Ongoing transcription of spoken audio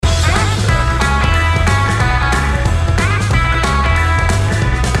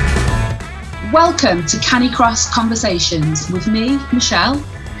Welcome to Canicross Conversations with me, Michelle.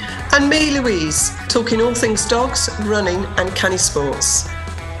 And me, Louise, talking all things dogs, running and canny sports.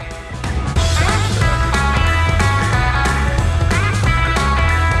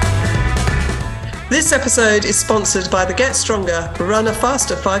 This episode is sponsored by the Get Stronger, Run a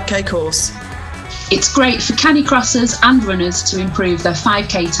Faster 5K course. It's great for canicrossers and runners to improve their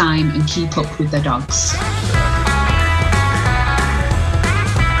 5K time and keep up with their dogs.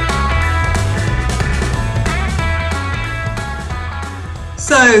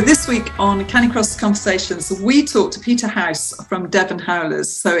 So this week on Canicross Conversations, we talked to Peter House from Devon Howlers.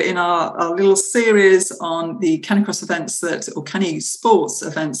 So in our little series on the Canicross events or canny sports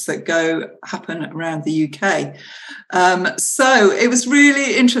events that happen around the UK. So it was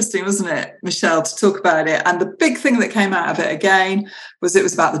really interesting, wasn't it, Michelle, to talk about it. And the big thing that came out of it again was it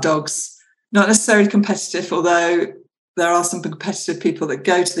was about the dogs, not necessarily competitive, although there are some competitive people that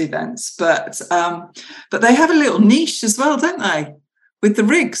go to the events, but they have a little niche as well, don't they? With the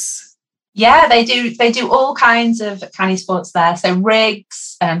rigs. Yeah, they do all kinds of canny sports there. So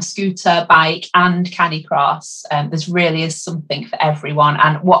rigs, scooter, bike and canicross. There's really is something for everyone.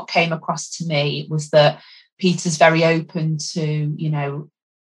 And what came across to me was that Peter's very open to,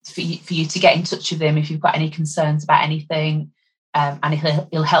 for you to get in touch with him if you've got any concerns about anything, and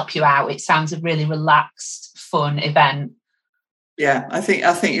he'll help you out. It sounds a really relaxed, fun event. Yeah, I think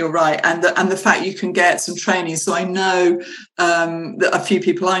you're right, and the fact you can get some training. So I know that a few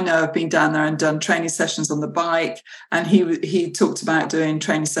people I know have been down there and done training sessions on the bike, and he talked about doing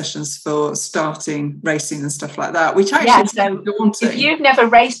training sessions for starting racing and stuff like that, which actually is daunting. If you've never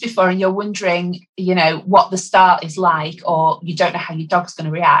raced before and you're wondering, what the start is like, or you don't know how your dog's going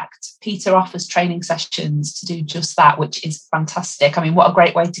to react, Peter offers training sessions to do just that, which is fantastic. I mean, what a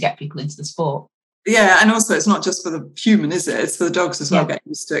great way to get people into the sport. Yeah, and also it's not just for the human, is it? It's for the dogs as well, getting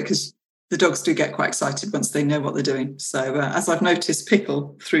used to it, because the dogs do get quite excited once they know what they're doing. So as I've noticed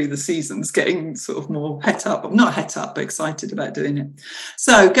Pickle through the seasons getting sort of more not het up, but excited about doing it.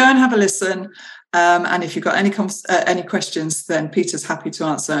 So go and have a listen. And if you've got any questions, then Peter's happy to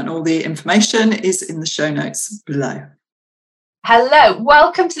answer. And all the information is in the show notes below. Hello,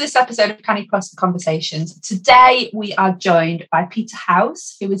 welcome to this episode of Canicross Conversations. Today we are joined by Peter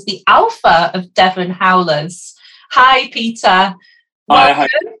House, who is the alpha of Devon Howlers. Hi, Peter. Welcome. Hi.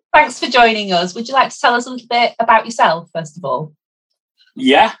 Thanks for joining us. Would you like to tell us a little bit about yourself, first of all?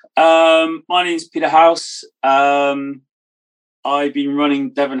 Yeah, my name's Peter House. I've been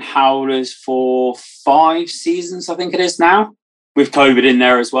running Devon Howlers for 5 seasons, I think it is now, with COVID in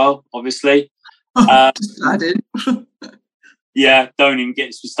there as well, obviously. Just added. Yeah, don't even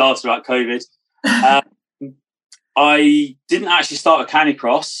get started about COVID. I didn't actually start a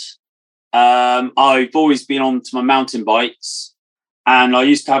canicross. I've always been on to my mountain bikes, and I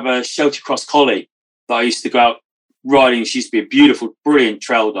used to have a shelter cross collie that I used to go out riding. She used to be a beautiful, brilliant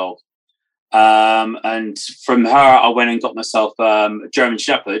trail dog. And from her, I went and got myself a German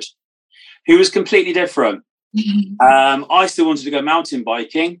Shepherd, who was completely different. I still wanted to go mountain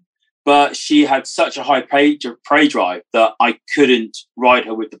biking, but she had such a high prey drive that I couldn't ride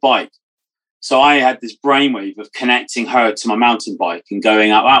her with the bike. So I had this brainwave of connecting her to my mountain bike and going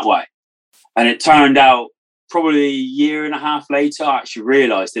out that way. And it turned out probably a year and a half later, I actually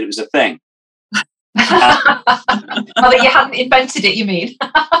realised that it was a thing. That you hadn't invented it, you mean?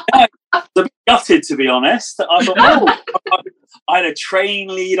 I was a bit gutted, to be honest. I thought, I had a train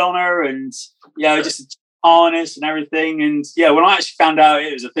lead on her and, just harness and everything, and when I actually found out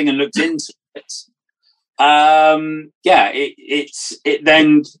it was a thing and looked into it, it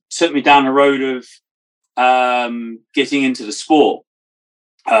then took me down the road of getting into the sport.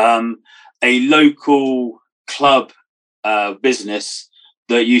 A local club business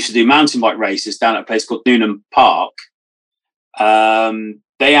that used to do mountain bike races down at a place called Newnham Park,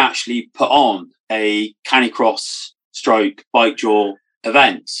 they actually put on a canicross stroke bike draw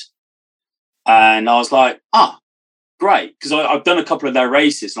event. And I was like, great, because I've done a couple of their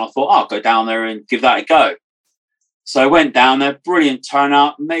races, and I thought, I'll go down there and give that a go. So I went down there, brilliant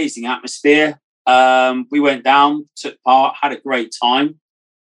turnout, amazing atmosphere. We went down, took part, had a great time,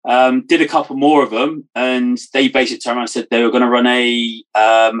 did a couple more of them, and they basically turned around and said they were going to run a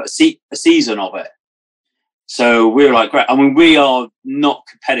season of it. So we were like, great. I mean, we are not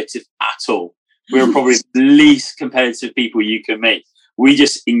competitive at all. We're probably the least competitive people you can meet. We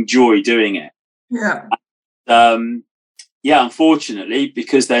just enjoy doing it. Yeah. Unfortunately,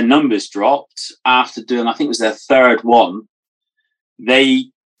 because their numbers dropped after doing, I think it was their third one,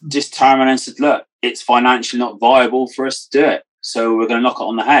 they just turned around and said, look, it's financially not viable for us to do it. So we're going to knock it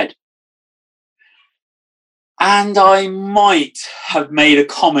on the head. And I might have made a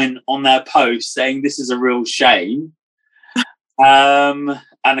comment on their post saying this is a real shame. And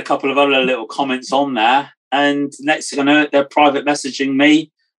a couple of other little comments on there. And next thing I know, they're private messaging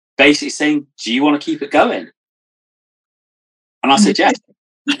me, basically saying, do you want to keep it going? And I said, yes.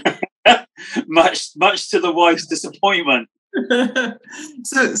 much to the wife's disappointment.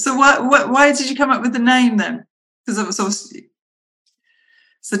 So why did you come up with the name then? Because it was obviously...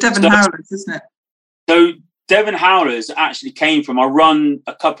 So Devon Howlers, isn't it? So Devon Howlers actually came from, I run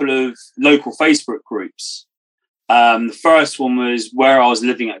a couple of local Facebook groups. The first one was where I was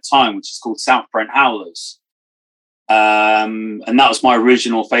living at the time, which is called South Brent Howlers. And that was my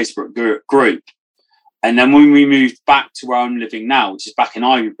original Facebook group. And then when we moved back to where I'm living now, which is back in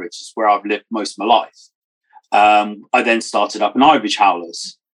Ivybridge, which is where I've lived most of my life, I then started up an Ivybridge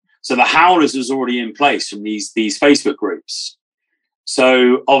Howlers. So the Howlers was already in place from these Facebook groups.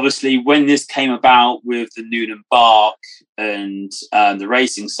 So obviously when this came about with the Noonan Bark and the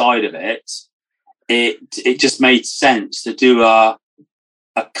racing side of it, it just made sense to do a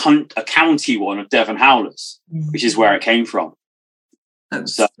county one of Devon Howlers, which is where it came from.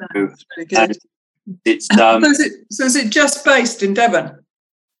 That's really good. It's so is it just based in Devon?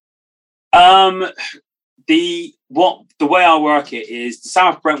 The way I work it is the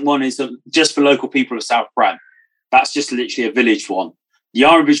South Brent one is just for local people of South Brent. That's just literally a village one. The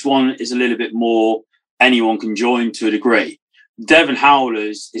Irish one is a little bit more anyone can join to a degree. Devon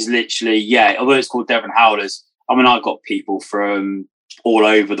Howlers is literally, although it's called Devon Howlers, I mean, I've got people from all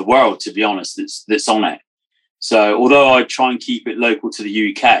over the world, to be honest, that's on it. So although I try and keep it local to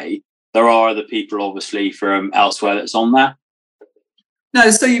the UK, there are other people obviously from elsewhere that's on there. No,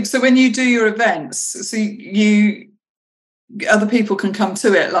 so when you do your events, so you other people can come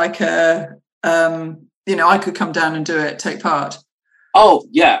to it, like I could come down and do it, take part. Oh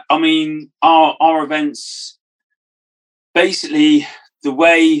yeah, I mean our events, basically the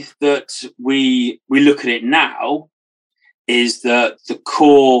way that we look at it now is that the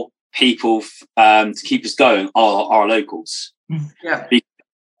core people to keep us going are our locals. Yeah.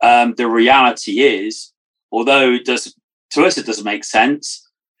 The reality is, although it doesn't make sense,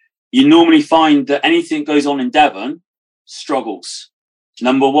 you normally find that anything that goes on in Devon struggles.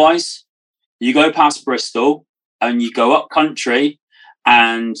 Number-wise, you go past Bristol and you go up country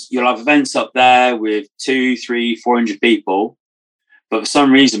and you'll have events up there with 200, 300, 400 people. But for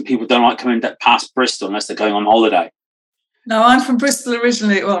some reason, people don't like coming past Bristol unless they're going on holiday. No, I'm from Bristol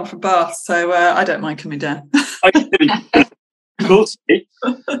originally. Well, I'm from Bath, so I don't mind coming down. Of course.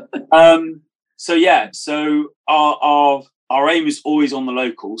 So our aim is always on the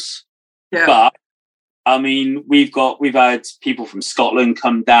locals. Yeah. But I mean, we've had people from Scotland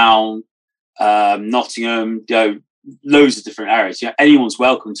come down, Nottingham, loads of different areas. Anyone's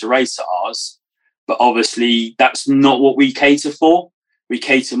welcome to race at ours, but obviously that's not what we cater for. We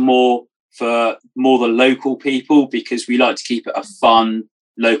cater more for the local people because we like to keep it a fun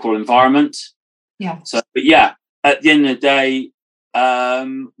local environment. Yeah. So, but yeah, at the end of the day,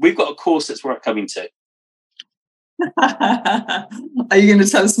 we've got a course that's worth coming to. Are you going to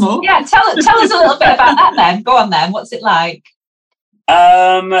tell us more? Yeah, tell us a little bit about that then. Go on then. What's it like?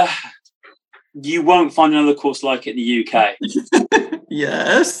 You won't find another course like it in the UK.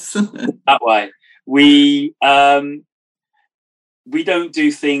 Yes. That way. We don't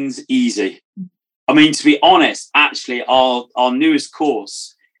do things easy. I mean, to be honest, actually, our newest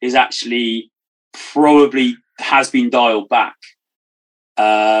course is actually probably has been dialed back.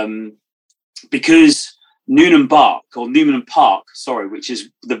 Because Noonan Park, which is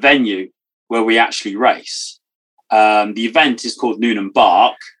the venue where we actually race. The event is called Noonan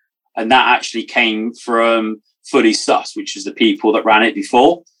Bark, and that actually came from Fully Sus, which is the people that ran it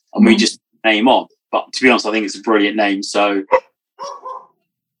before, and we just name on. But to be honest, I think it's a brilliant name. So,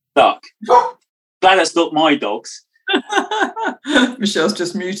 Duck. Glad that's not my dogs. Michelle's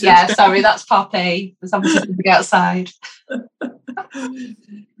just muted. Yeah, sorry, that's Poppy. There's obviously something outside.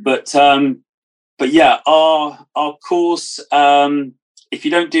 But yeah, our course, if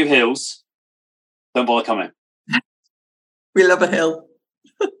you don't do hills, don't bother coming. We love a hill.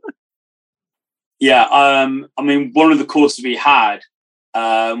 Yeah, I mean, one of the courses we had,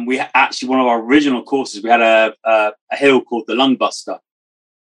 one of our original courses, we had a hill called the Lungbuster.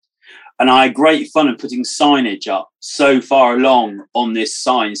 And I had great fun in putting signage up so far along on this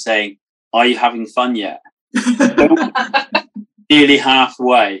sign saying, "Are you having fun yet?" Nearly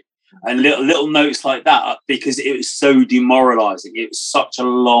halfway. And little notes like that, because it was so demoralising. It was such a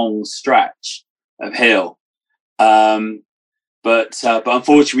long stretch of hill. But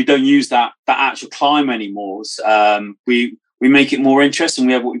unfortunately, we don't use that actual climb anymore. We make it more interesting.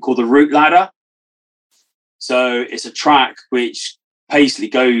 We have what we call the route ladder. So it's a track which basically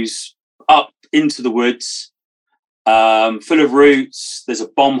goes up into the woods, full of roots. There's a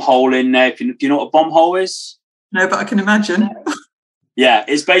bomb hole in there. Do you know what a bomb hole is? No, but I can imagine. Yeah,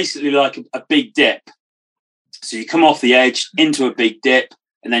 it's basically like a big dip. So you come off the edge into a big dip,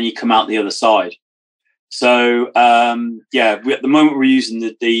 and then you come out the other side. So at the moment we're using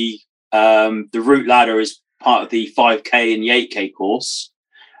the route ladder as part of the 5K and the 8K course,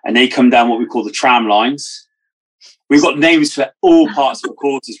 and they come down what we call the tram lines. We've got names for all parts of the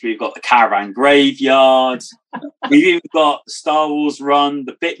courses. We've got the caravan graveyard. We've even got the Star Wars run,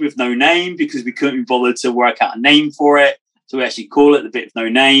 the bit with no name, because we couldn't be bothered to work out a name for it. So we actually call it the bit with no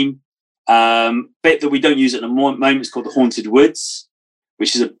name. Bit that we don't use at the moment is called the Haunted Woods,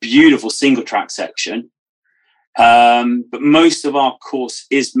 which is a beautiful single track section. But most of our course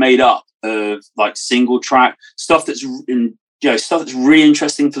is made up of like single track stuff that's really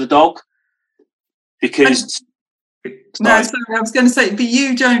interesting for the dog. Because sorry, I was going to say, but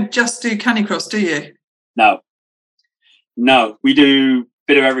you don't just do Canicross, do you? No, we do a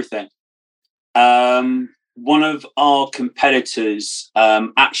bit of everything. One of our competitors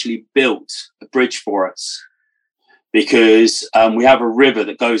actually built a bridge for us because we have a river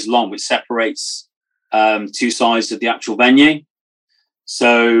that goes along which separates two sides of the actual venue.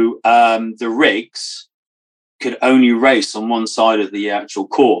 So the rigs could only race on one side of the actual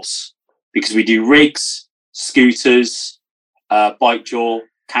course because we do rigs, scooters, bike jaw,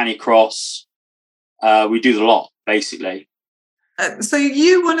 Canicross. We do the lot, basically. So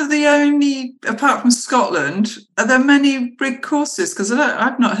you one of the only, apart from Scotland, are there many rig courses? Because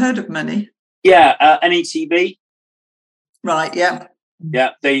I've not heard of many. Yeah, NETB. Right, yeah.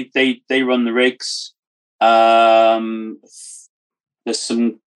 Yeah, they run the rigs. There's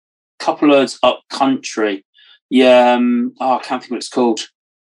some couple of up country. Yeah, I can't think what it's called.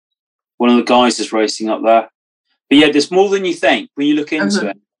 One of the guys is racing up there. But yeah, there's more than you think when you look into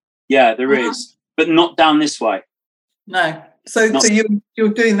it. Yeah, there is, but not down this way. No. So you're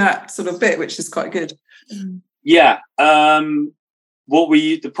doing that sort of bit, which is quite good. Yeah. The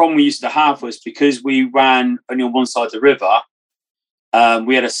problem we used to have was because we ran only on one side of the river.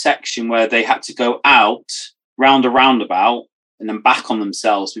 We had a section where they had to go out round a roundabout and then back on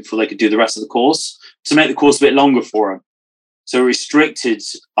themselves before they could do the rest of the course to make the course a bit longer for them. So it restricted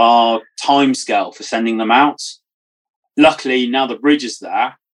our timescale for sending them out. Luckily, now the bridge is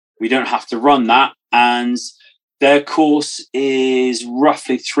there, we don't have to run that. And their course is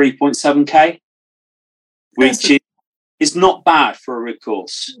roughly 3.7K, which is not bad for a rig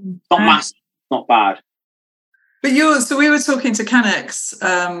course. Not massive, not bad. But so we were talking to Canex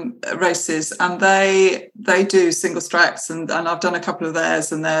races, and they do single tracks, and I've done a couple of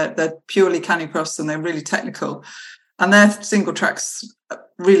theirs, and they're purely Canicross, and they're really technical. And they're single tracks,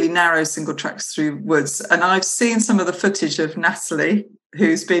 really narrow single tracks through woods. And I've seen some of the footage of Natalie,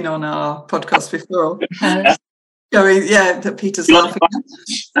 who's been on our podcast before. Going, yeah, that Peter's laughing.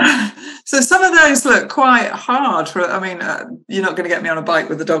 So some of those look quite hard. You're not going to get me on a bike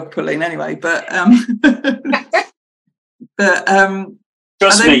with the dog pulling anyway. But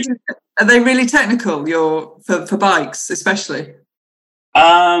trust me, are they really technical? For bikes, especially.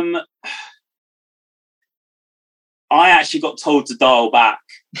 I actually got told to dial back.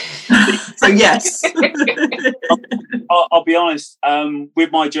 So yes, I'll be honest.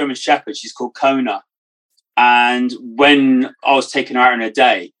 With my German Shepherd, she's called Kona. And when I was taking her out in a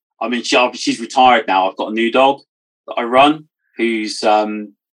day, she's retired now. I've got a new dog that I run who's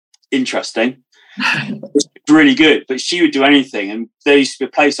interesting. It's really good, but she would do anything. And there used to be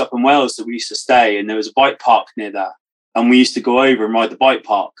a place up in Wales that we used to stay, and there was a bike park near there. And we used to go over and ride the bike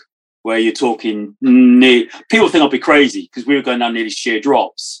park where you're talking people think I'd be crazy because we were going down nearly sheer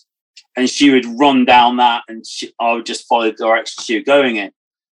drops. And she would run down that, and I would just follow the direction she was going in.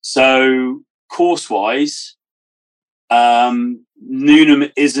 So course-wise,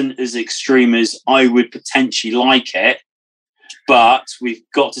 Newnham isn't as extreme as I would potentially like it, but we've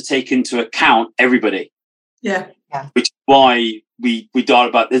got to take into account everybody. Yeah. Which is why we dialed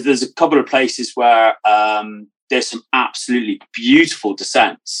about. There's a couple of places where there's some absolutely beautiful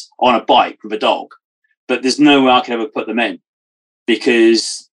descents on a bike with a dog, but there's no way I could ever put them in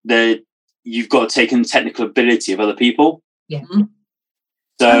because you've got to take in the technical ability of other people. Yeah.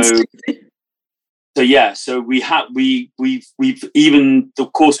 So we've even the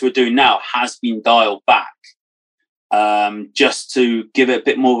course we're doing now has been dialed back just to give it a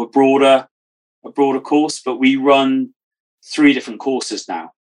bit more of a broader course. But we run 3 different courses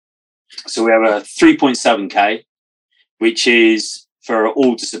now. So we have a 3.7K, which is for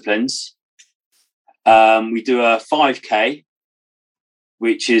all disciplines. We do a 5K,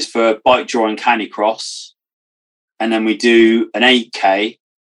 which is for bike draw and Canicross. and then we do an 8K,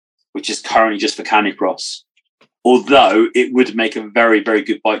 which is currently just for Canicross. Although it would make a very, very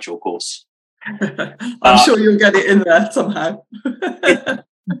good bike draw course. I'm sure you'll get it in there somehow.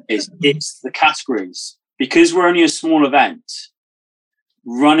 It's the categories. Because we're only a small event,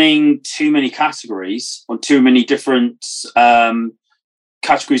 running too many categories on too many different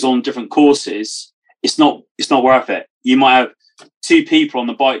categories on different courses, it's not worth it. You might have 2 people on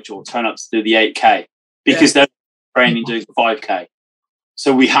the bike draw turn up to do the 8K because they're training doing the 5K.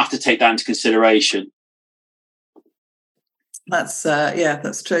 So we have to take that into consideration. That's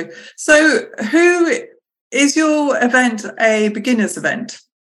that's true. So who is your event a beginner's event?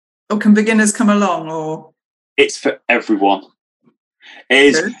 Or can beginners come along? Or it's for everyone. It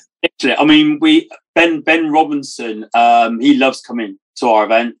is literally, I mean, Ben Robinson, he loves coming to our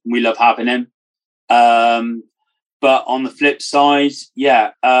event. We love having him. But on the flip side,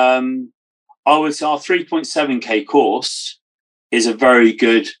 I would say our 3.7K course is a very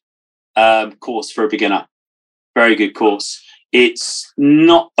good course for a beginner. Very good course. It's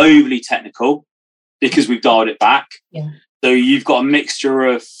not overly technical because we've dialed it back. Yeah. So you've got a mixture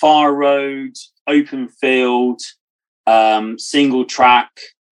of far road, open field, single track.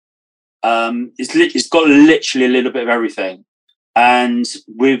 It's got literally a little bit of everything. And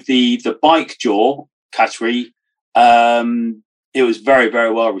with the bike jaw category, it was very,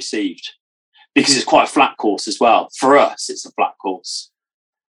 very well received because it's quite a flat course as well. For us, it's a flat course.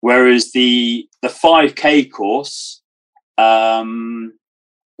 Whereas the 5K course,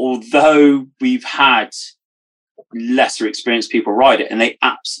 although we've had lesser experienced people ride it and they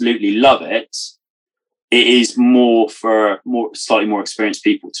absolutely love it, it is more for slightly more experienced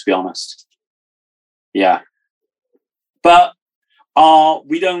people, to be honest. Yeah. But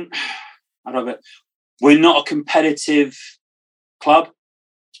we're not a competitive club,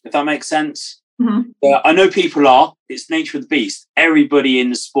 if that makes sense. Mm-hmm. I know people are. It's nature of the beast. Everybody in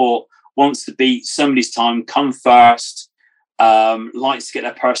the sport wants to beat somebody's time, come first, likes to get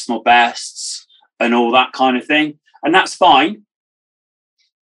their personal bests and all that kind of thing. And that's fine.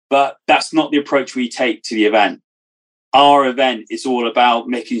 But that's not the approach we take to the event. Our event is all about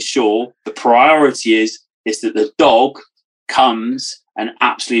making sure the priority is that the dog comes and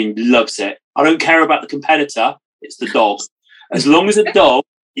absolutely loves it. I don't care about the competitor. It's the dog. As long as the dog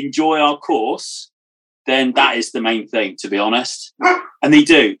enjoy our course, then that is the main thing, to be honest. And they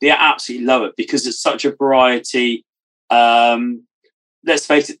do. They absolutely love it because it's such a variety. Let's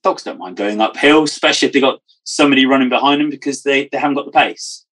face it, dogs don't mind going uphill, especially if they got somebody running behind them because they haven't got the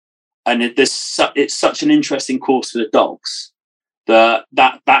pace. And it's such an interesting course for the dogs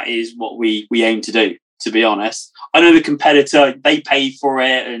that is what we aim to do, to be honest. I know the competitor, they pay for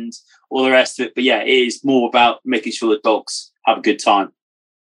it and all the rest of it, but yeah, it is more about making sure the dogs have a good time.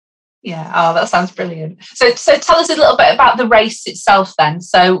 Yeah, oh, that sounds brilliant. So tell us a little bit about the race itself then.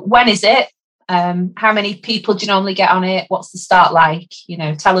 So when is it? How many people do you normally get on it? What's the start like?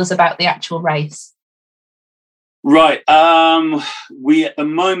 Tell us about the actual race. Right. We at the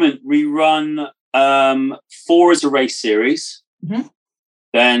moment we run 4 as a race series. Mm-hmm.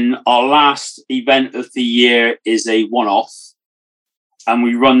 Then our last event of the year is a one-off, and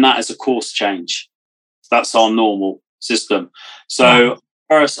we run that as a course change. That's our normal system. So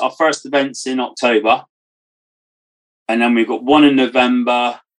our first event's in October, and then we've got one in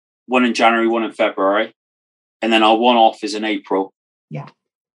November, one in January, one in February, and then our one-off is in April. Yeah.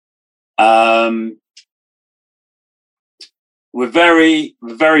 We're very,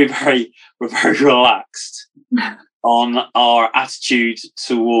 very, very relaxed on our attitude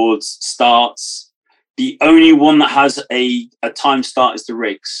towards starts. The only one that has a time start is the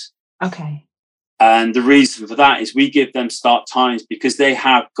rigs. Okay. And the reason for that is we give them start times because they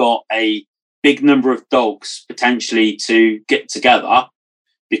have got a big number of dogs potentially to get together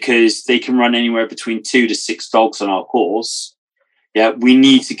because they can run anywhere between 2 to 6 dogs on our course. Yeah, we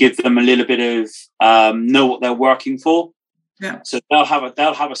need to give them a little bit of know what they're working for. Yeah. So they'll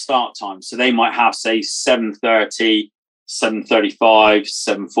have a start time. So they might have, say, 7:30, 7:35,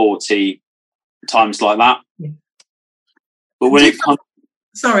 7:40, times like that. Yeah. But when it comes,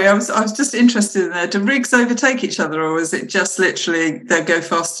 sorry, I was just interested in there. Do rigs overtake each other, or is it just literally they go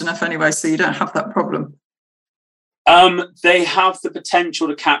fast enough anyway, so you don't have that problem? They have the potential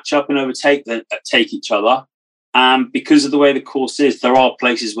to catch up and overtake each other. Because of the way the course is, there are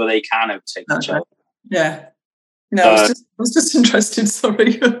places where they can overtake each other. Yeah. No, I was just interested.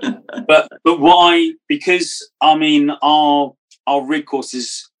 Sorry. but why? Because I mean, our rig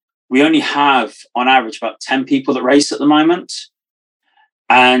courses, we only have on average about 10 people that race at the moment,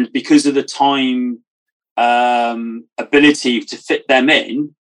 and because of the time ability to fit them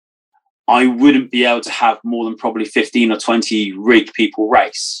in, I wouldn't be able to have more than probably 15 or 20 rig people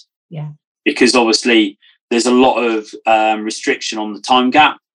race. Yeah. Because obviously there's a lot of restriction on the time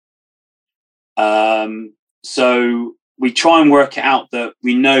gap. So we try and work it out that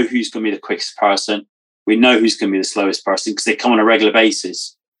we know who's going to be the quickest person. We know who's going to be the slowest person because they come on a regular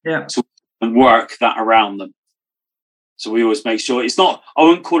basis. Yeah. So we can work that around them. So we always make sure it's not, I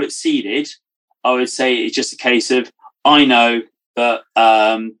wouldn't call it seeded. I would say it's just a case of, I know that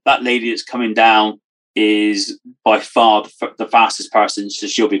that lady that's coming down is by far the fastest person, so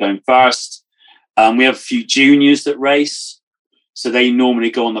she'll be going first. We have a few juniors that race, so they normally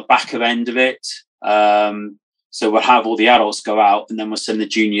go on the back of end of it. So we'll have all the adults go out, and then we'll send the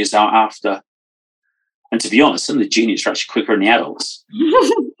juniors out after. And to be honest, some of the juniors are actually quicker than the adults.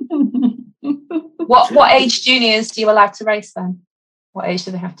 What age juniors do you allow to race then? What age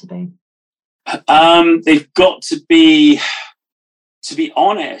do they have to be? They've got to be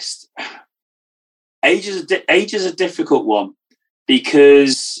honest, age is a difficult one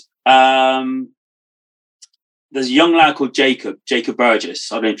because there's a young lad called Jacob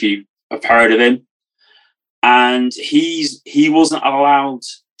Burgess. I don't know if you have heard of him. And he wasn't allowed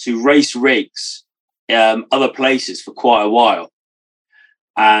to race rigs other places for quite a while.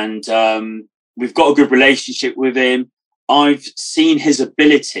 And we've got a good relationship with him. I've seen his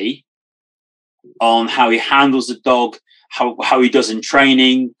ability on how he handles the dog, how he does in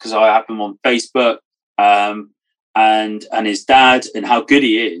training, because I have him on Facebook, and his dad, and how good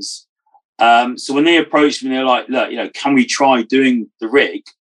he is. So when they approached me, they're like, look, can we try doing the rig?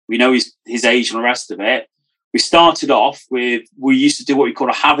 We know his age and the rest of it. We started off we used to do what we call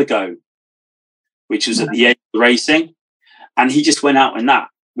a have a go, which was at the end of the racing. And he just went out in that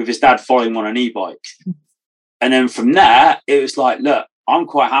with his dad following on an e-bike. And then from there, it was like, look, I'm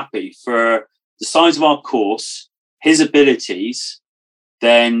quite happy for the size of our course, his abilities,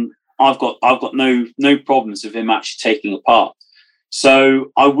 then I've got no problems with him actually taking a part.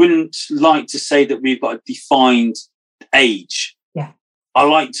 So I wouldn't like to say that we've got a defined age. Yeah. I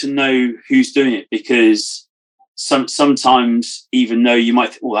like to know who's doing it because sometimes, even though you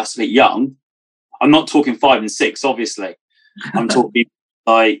might think, oh, that's a bit young, I'm not talking 5 and 6, obviously. I'm talking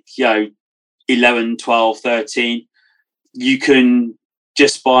like, 11, 12, 13. You can,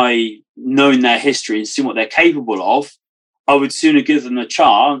 just by knowing their history and seeing what they're capable of, I would sooner give them a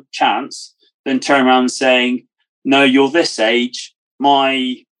chance than turn around and saying, no, you're this age.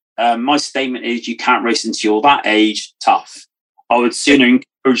 My statement is you can't race until you're that age. Tough. I would sooner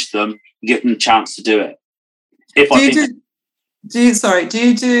encourage them and give them a chance to do it. Do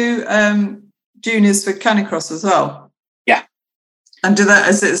you do juniors for Canicross as well? Yeah. And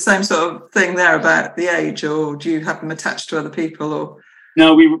is it the same sort of thing there about the age, or do you have them attached to other people? Or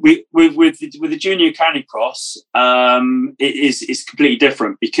no, we with the junior Canicross, it's completely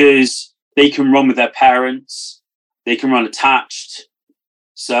different because they can run with their parents, they can run attached.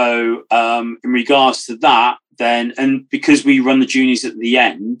 So in regards to that, then, and because we run the juniors at the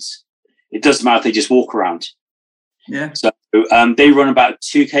end, it doesn't matter if they just walk around. Yeah. So they run about a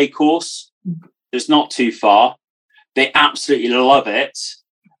 2K course. It's not too far. They absolutely love it.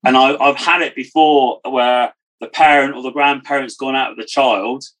 And I've had it before where the parent or the grandparent's gone out with the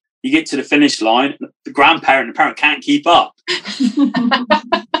child. You get to the finish line, the grandparent and the parent can't keep up.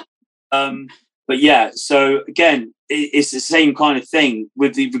 But yeah, so again, it's the same kind of thing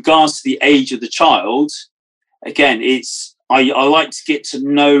with regards to the age of the child. Again, I like to get to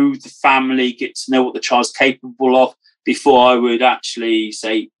know the family, get to know what the child's capable of before I would actually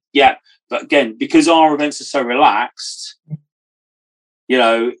say, yeah. But again, because our events are so relaxed,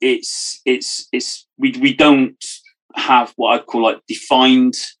 it's we don't have what I call like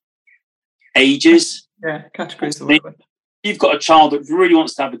defined ages. Yeah, categories. You've got a child that really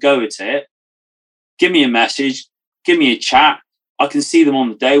wants to have a go at it. Give me a message, give me a chat. I can see them on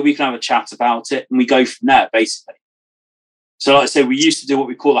the day. We can have a chat about it, and we go from there, basically. So, like I said, we used to do what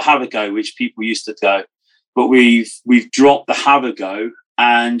we call the have a go, which people used to go, but we've dropped the have a go.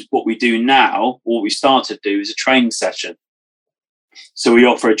 And what we do now, what we started to do, is a training session. So we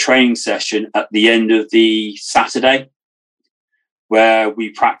offer a training session at the end of the Saturday where we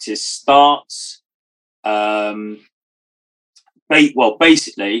practice starts.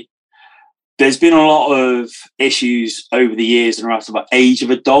 Basically, there's been a lot of issues over the years and around about age of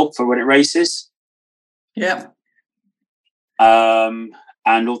a dog for when it races. Yeah. And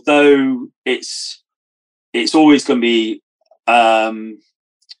although it's always going to be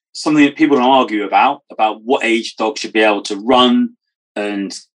something that people don't argue about what age dogs should be able to run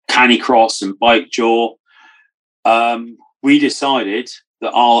and canicross and bike jaw, we decided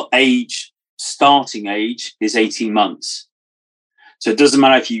that our starting age is 18 months. So it doesn't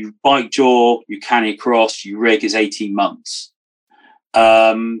matter if you bike jaw, you canicross, you rig, is 18 months.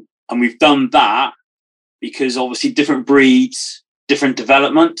 And we've done that because obviously different breeds, different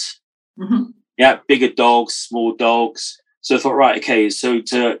development. Mm-hmm. Yeah, bigger dogs, small dogs. So I thought, right, okay, so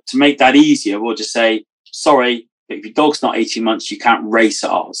to make that easier, we'll just say, sorry, but if your dog's not 18 months, you can't race at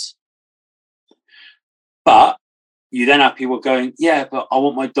ours. But you then have people going, yeah, but I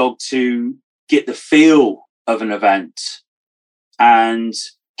want my dog to get the feel of an event and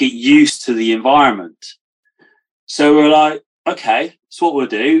get used to the environment. So we're like, okay, so what we'll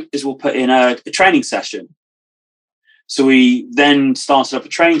do is we'll put in a training session. So we then started up a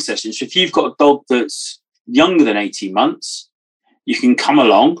training session. So if you've got a dog that's younger than 18 months, you can come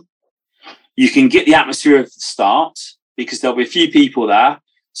along. You can get the atmosphere of the start because there'll be a few people there.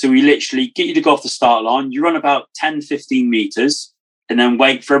 So we literally get you to go off the start line. You run about 10, 15 meters and then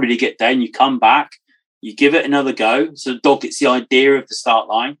wait for everybody to get there. And you come back, you give it another go. So the dog gets the idea of the start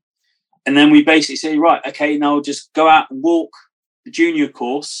line. And then we basically say, right, okay, now just go out and walk the junior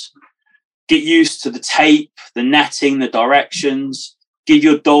course, get used to the tape, the netting, the directions, give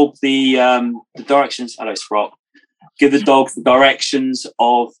your dog the directions. Hello, Sprott. Give the dog the directions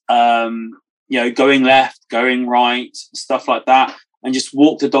of, going left, going right, stuff like that. And just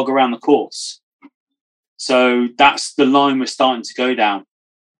walk the dog around the course. So that's the line we're starting to go down.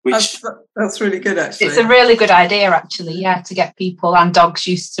 Which that's really good, actually. It's a really good idea, actually. Yeah, to get people and dogs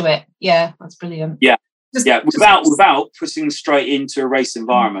used to it. Yeah, that's brilliant. Yeah, without putting them straight into a race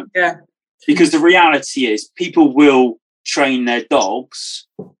environment. Yeah, because the reality is, people will train their dogs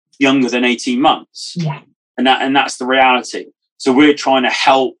younger than 18 months. Yeah, and that's the reality. So we're trying to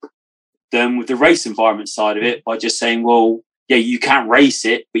help them with the race environment side of it by just saying, well, yeah, you can't race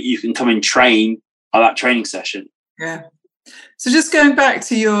it, but you can come and train at that training session. Yeah. So just going back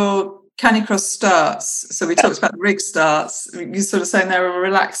to your canicross starts. So we talked about the rig starts. You're sort of saying they're a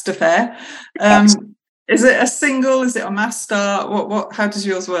relaxed affair. Is it a single? Is it a mass start? What? How does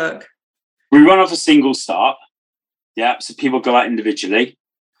yours work? We run off a single start. Yeah. So people go out individually.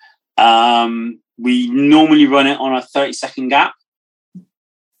 We normally run it on a 30-second gap.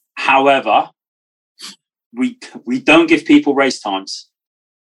 However, we don't give people race times.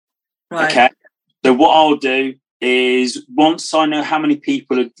 Right. Okay. So what I'll do is, once I know how many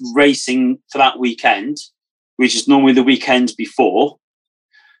people are racing for that weekend, which is normally the weekend before,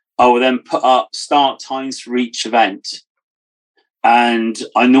 I will then put up start times for each event. And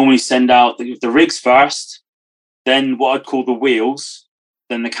I normally send out the rigs first, then what I'd call the wheels,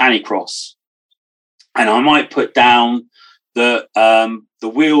 then the canicross. And I might put down that the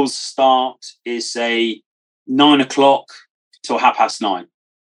wheels start is, say, 9 o'clock till 9:30.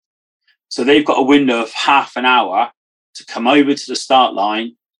 So they've got a window of half an hour to come over to the start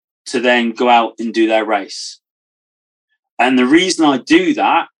line to then go out and do their race. And the reason I do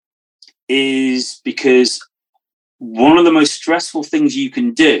that is because one of the most stressful things you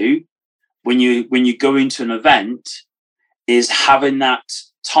can do when you go into an event is having that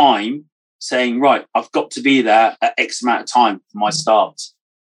time saying, right, I've got to be there at X amount of time for my start.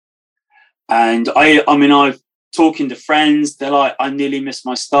 And I've talking to friends, they're like, I nearly missed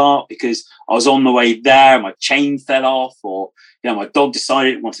my start because I was on the way there, my chain fell off, or my dog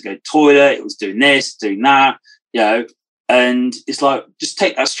decided it wanted to go to the toilet, it was doing this, doing that, and it's like, just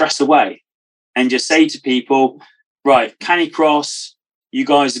take that stress away and just say to people, right, canicross, you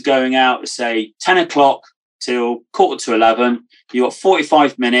guys are going out at, say, 10 o'clock till 11:15. You've got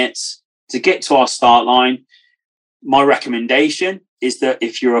 45 minutes to get to our start line. My recommendation is that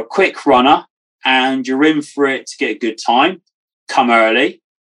if you're a quick runner and you're in for it to get a good time, come early.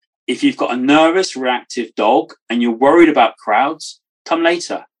 If you've got a nervous, reactive dog and you're worried about crowds, come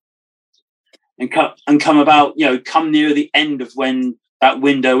later. And come near the end of when that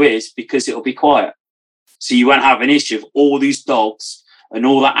window is, because it'll be quiet. So you won't have an issue of all these dogs and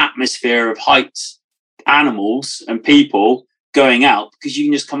all that atmosphere of hyped animals and people going out, because you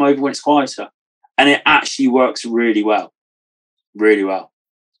can just come over when it's quieter. And it actually works really well. Really well.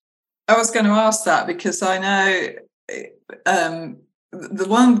 I was going to ask that because I know the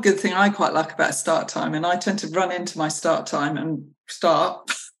one good thing I quite like about start time, and I tend to run into my start time and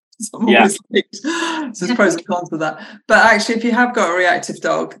start. So I'm always late. So there's pros and cons with that. But actually, if you have got a reactive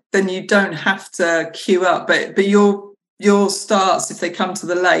dog, then you don't have to queue up. But your starts, if they come to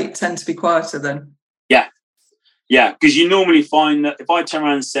the late, tend to be quieter then. Yeah, because you normally find that if I turn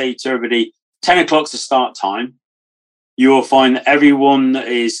around and say to everybody, 10 o'clock's the start time, you will find that everyone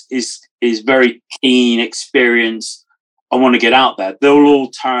is very keen, experienced, I want to get out there. They'll all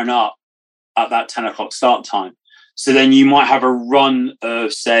turn up at that 10 o'clock start time. So then you might have a run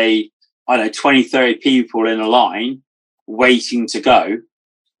of, say, 20, 30 people in a line waiting to go,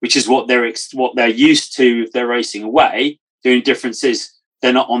 which is what they're used to if they're racing away. The only difference is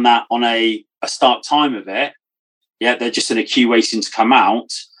they're not on a start time of it. Yeah, they're just in a queue waiting to come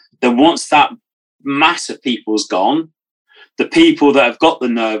out. Then once that mass of people's gone, the people that have got the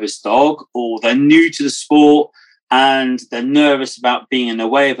nervous dog, or they're new to the sport and they're nervous about being in the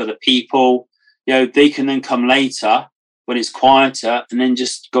way of other people, they can then come later when it's quieter and then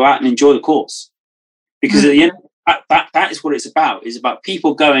just go out and enjoy the course. Because at the end, that is what it's about. It's about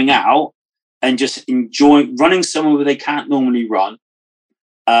people going out and just enjoying running somewhere where they can't normally run.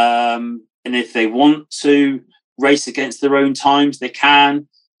 And if they want to race against their own times, they can.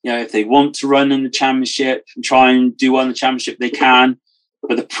 If they want to run in the championship and try and do well in the championship, they can.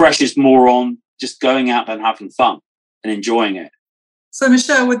 But the pressure's more on just going out and having fun and enjoying it. So,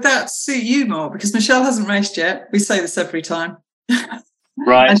 Michelle, would that suit you more? Because Michelle hasn't raced yet. We say this every time.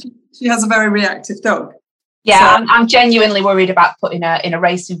 Right. And she has a very reactive dog. Yeah, so, I'm genuinely worried about putting her in a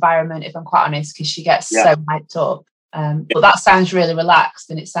race environment, if I'm quite honest, because she gets so hyped up. But that sounds really relaxed,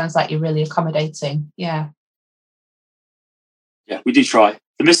 and it sounds like you're really accommodating. Yeah. Yeah, we do try.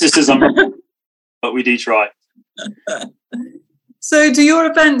 The missus says I'm wrong, but we do try. So do your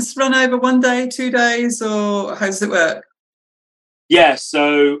events run over 1 day, 2 days, or how does it work? Yeah,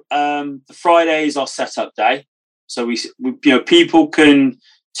 so the Friday is our setup day. So we people can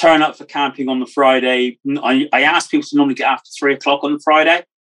turn up for camping on the Friday. I ask people to normally get after 3:00 on the Friday.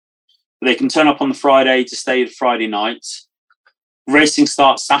 But they can turn up on the Friday to stay the Friday night. Racing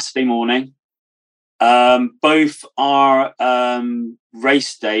starts Saturday morning. Both our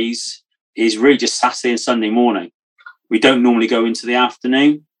race days is really just Saturday and Sunday morning. We don't normally go into the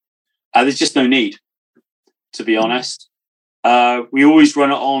afternoon. There's just no need, to be honest. We always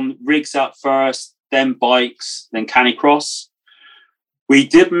run it on rigs out first, then bikes, then canicross. We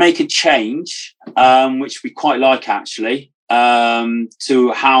did make a change, which we quite like actually,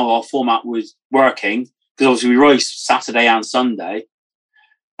 to how our format was working, because obviously we race Saturday and Sunday.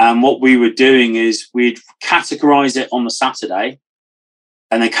 And what we were doing is we'd categorize it on the Saturday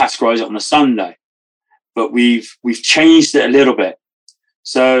and then categorize it on the Sunday. But we've changed it a little bit.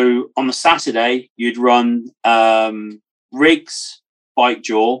 So on the Saturday, you'd run rigs, bike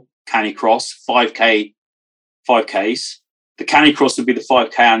jaw, canicross, 5Ks. The canicross would be the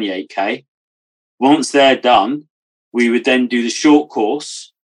 5K and the 8K. Once they're done, we would then do the short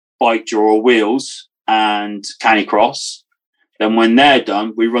course, bike jaw or wheels and canicross. Then when they're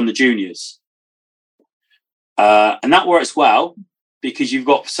done, we run the juniors. And that works well because you've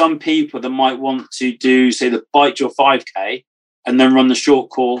got some people that might want to do, say, the bike jaw 5K and then run the short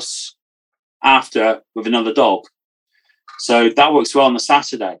course after with another dog. So that works well on the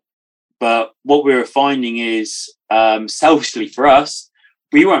Saturday. But what we were finding is, selfishly for us,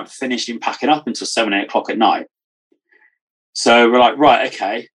 we weren't finishing packing up until 7, 8 o'clock at night. So we're like, right,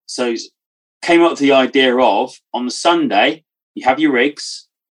 okay. So came up with the idea of on the Sunday, you have your rigs.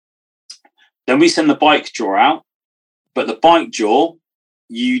 Then we send the bike jaw out. But the bike jaw,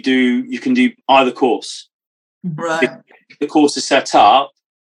 you can do either course. Right. The course is set up.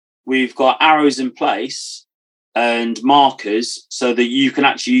 We've got arrows in place and markers so that you can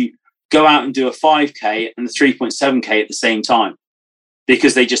actually go out and do a 5K and the 3.7K at the same time,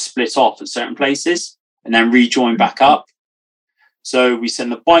 because they just split off at certain places and then rejoin back up. So we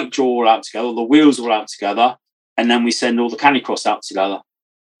send the bike jaw all out together, the wheels all out together, and then we send all the canicross out together,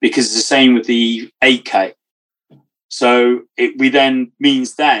 because it's the same with the 8K. So we then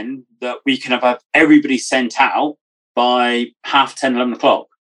means then that we can have everybody sent out by 10:30, 11 o'clock.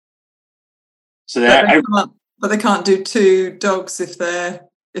 So but they can't do 2 dogs if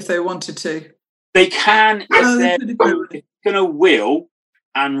they wanted to. They can if they're going to wheel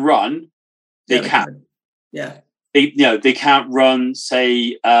and run. They can. Yeah. They can't run,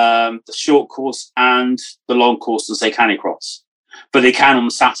 say, the short course and the long course and say canicross, but they can on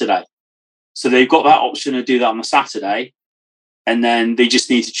the Saturday. So they've got that option to do that on the Saturday, and then they just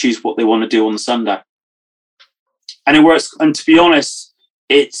need to choose what they want to do on the Sunday. And it works. And to be honest,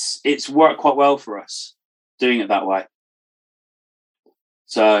 it's worked quite well for us doing it that way.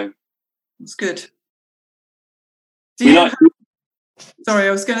 So it's good. Sorry,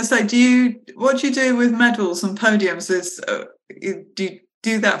 I was going to say, what do you do with medals and podiums? Do you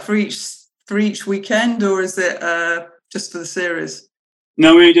do that for each weekend, or is it just for the series?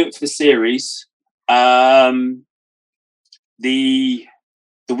 No, we do it for the series. The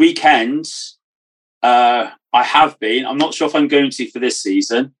weekends, I have been. I'm not sure if I'm going to for this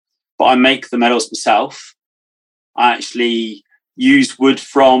season, but I make the medals myself. I actually use wood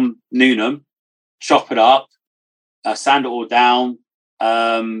from Newnham, chop it up, sand it all down,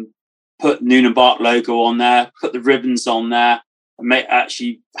 put Noonan Bark logo on there, put the ribbons on there, and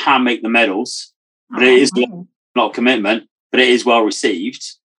actually hand make the medals. But it is not a commitment, but it is well received.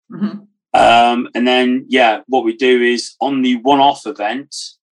 Mm-hmm. And then, what we do is on the one-off event,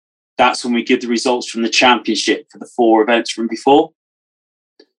 that's when we give the results from the championship for the 4 events from before.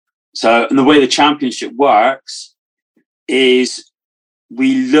 So, and the way the championship works is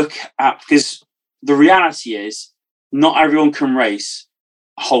we look at, because the reality is not everyone can race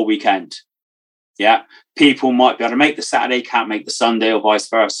a whole weekend. Yeah. People might be able to make the Saturday, can't make the Sunday, or vice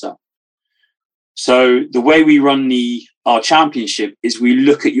versa. So the way we run our championship is we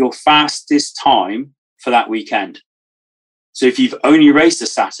look at your fastest time for that weekend. So if you've only raced a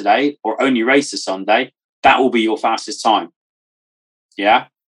Saturday or only raced a Sunday, that will be your fastest time. Yeah.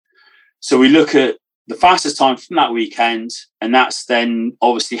 So we look at the fastest time from that weekend, and that's then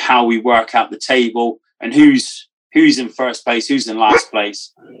obviously how we work out the table and who's in first place, who's in last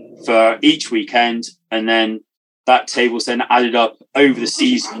place for each weekend. And then that table's then added up over the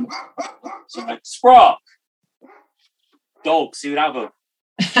season. So like, Sprock, dogs, who would have them?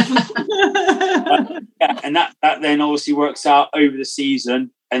 And that then obviously works out over the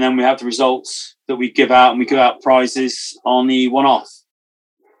season. And then we have the results that we give out, and we give out prizes on the one-off.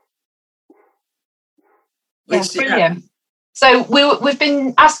 Yeah, brilliant. So we've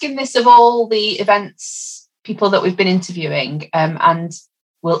been asking this of all the events people that we've been interviewing, and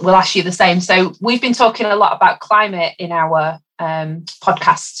we'll ask you the same. So we've been talking a lot about climate in our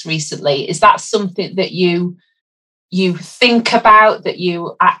podcasts recently. Is that something that you think about, that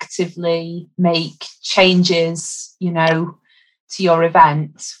you actively make changes, to your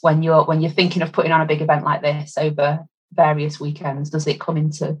event when you're thinking of putting on a big event like this over various weekends? Does it come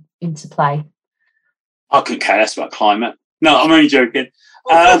into play? I couldn't care less about climate. No, I'm only joking.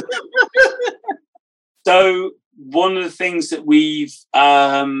 So one of the things that we've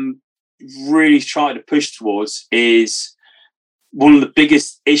really tried to push towards is, one of the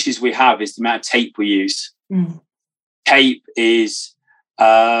biggest issues we have is the amount of tape we use. Tape is,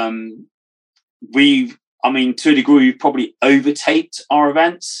 to a degree, we've probably over-taped our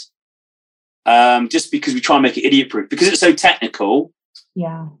events, just because we try and make it idiot-proof. Because it's so technical.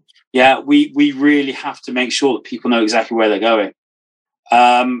 Yeah, we really have to make sure that people know exactly where they're going.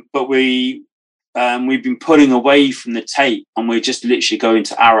 But we've been putting away from the tape, and we're just literally going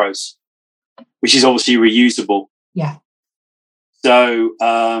to arrows, which is obviously reusable. Yeah. So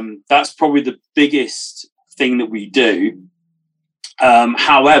that's probably the biggest thing that we do.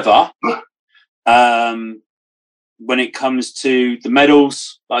 However, when it comes to the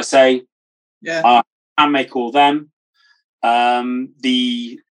medals, like I say, I can make all them.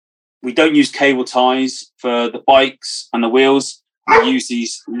 We don't use cable ties for the bikes and the wheels. We use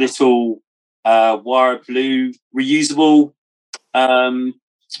these little wire blue reusable strips,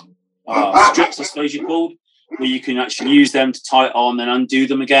 I suppose you call, where you can actually use them to tie it on and undo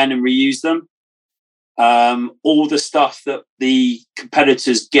them again and reuse them. All the stuff that the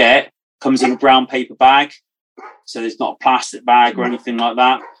competitors get comes in a brown paper bag, so there's not a plastic bag or anything like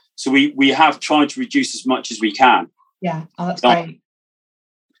that. So we have tried to reduce as much as we can. Yeah, that's great.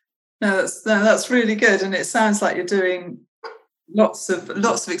 No, that's really good, and it sounds like you're doing lots of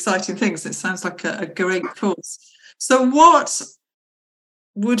exciting things. It sounds like a great cause. So, what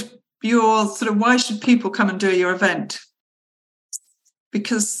would your why should people come and do your event?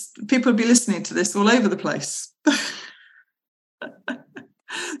 Because people would be listening to this all over the place.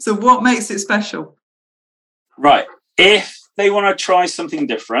 So, what makes it special? Right. If they want to try something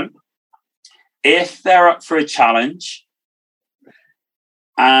different, if they're up for a challenge,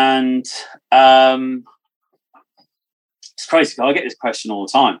 and it's crazy, I get this question all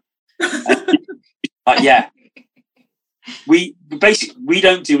the time. We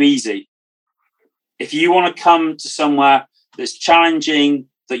don't do easy. If you want to come to somewhere that's challenging,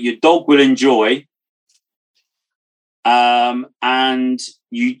 that your dog will enjoy, and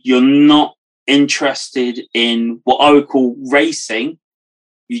you're not interested in what I would call racing,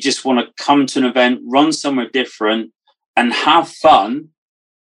 you just want to come to an event, run somewhere different, and have fun,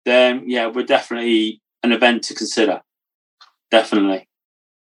 then we're definitely an event to consider. Definitely.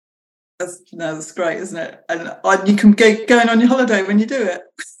 That's great, isn't it? And you can going on your holiday when you do it.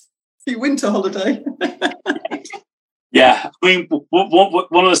 Your winter holiday. Yeah, I mean,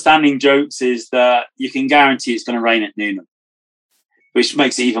 one of the standing jokes is that you can guarantee it's going to rain at Noonan, which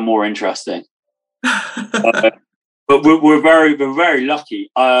makes it even more interesting. But we're very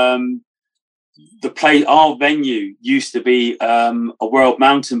lucky. Our venue used to be a world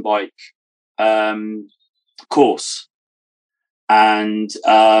mountain bike course, and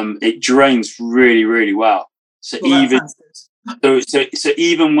it drains really, really well. So So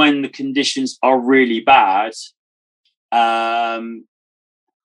even when the conditions are really bad,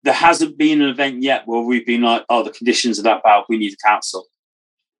 there hasn't been an event yet where we've been like, oh, the conditions are that bad, we need to cancel.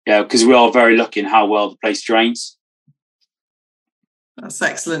 Yeah, because we are very lucky in how well the place drains. That's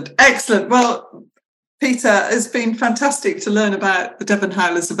excellent. Excellent. Well, Peter, it's been fantastic to learn about the Devon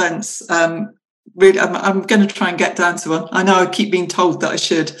Howlers events. Really, I'm going to try and get down to one. I know I keep being told that I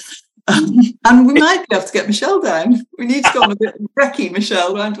should. And we might be able to get Michelle down. We need to go on a bit of brekkie,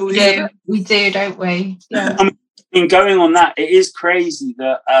 Michelle, around all these events. We do, don't we? Yeah. In going on that, it is crazy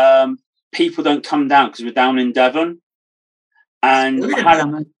that people don't come down because we're down in Devon. And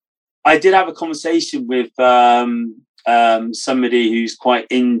I did have a conversation with somebody who's quite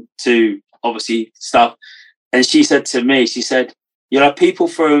into, obviously, stuff. And she said to me, you'll have people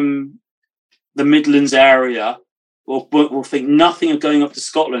from the Midlands area will think nothing of going up to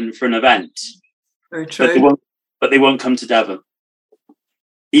Scotland for an event. Very true. But they won't come to Devon.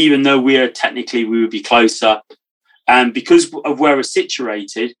 Even though we would be closer. And because of where we're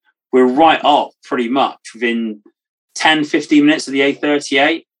situated, we're right off pretty much within 10, 15 minutes of the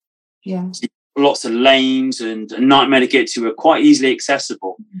A38. Yeah. So lots of lanes and a nightmare to get to are quite easily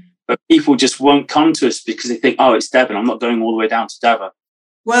accessible. But people just won't come to us because they think, oh, it's Devon. I'm not going all the way down to Devon.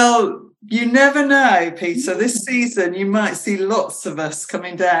 Well, you never know, Peter. This season, you might see lots of us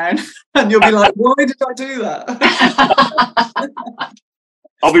coming down and you'll be like, why did I do that?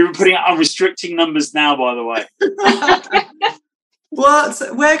 I'll be putting out restricting numbers now, by the way.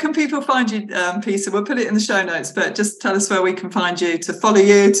 Where can people find you, Peter? We'll put it in the show notes, but just tell us where we can find you, to follow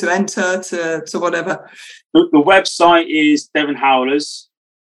you, to enter, to whatever. The website is Devon Howlers.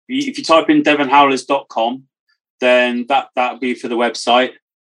 If you type in devonhowlers.com, then that'll be for the website.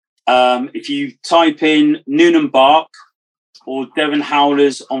 If you type in Newnham Bark or Devon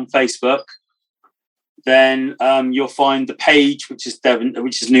Howlers on Facebook, then you'll find the page, which is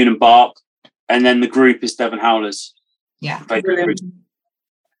Newnham Bark, and then the group is Devon Howlers. Yeah, brilliant.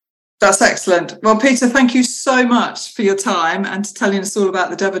 That's excellent. Well, Peter, thank you so much for your time and telling us all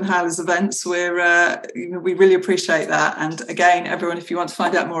about the Devon Howlers events. We really appreciate that. And again, everyone, if you want to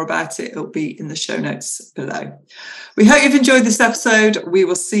find out more about it, it'll be in the show notes below. We hope you've enjoyed this episode. We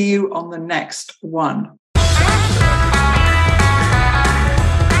will see you on the next one.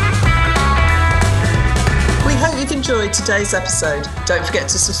 We hope you've enjoyed today's episode. Don't forget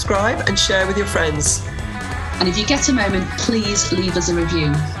to subscribe and share with your friends. And if you get a moment, please leave us a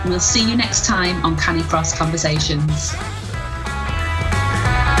review. We'll see you next time on Canicross Conversations.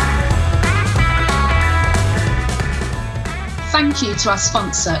 Thank you to our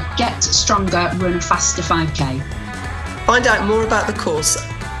sponsor, Get Stronger Run Faster 5K. Find out more about the course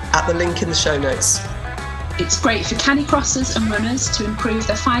at the link in the show notes. It's great for canicrossers and runners to improve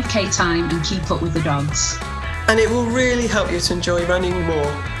their 5K time and keep up with the dogs. And it will really help you to enjoy running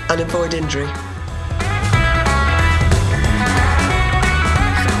more and avoid injury.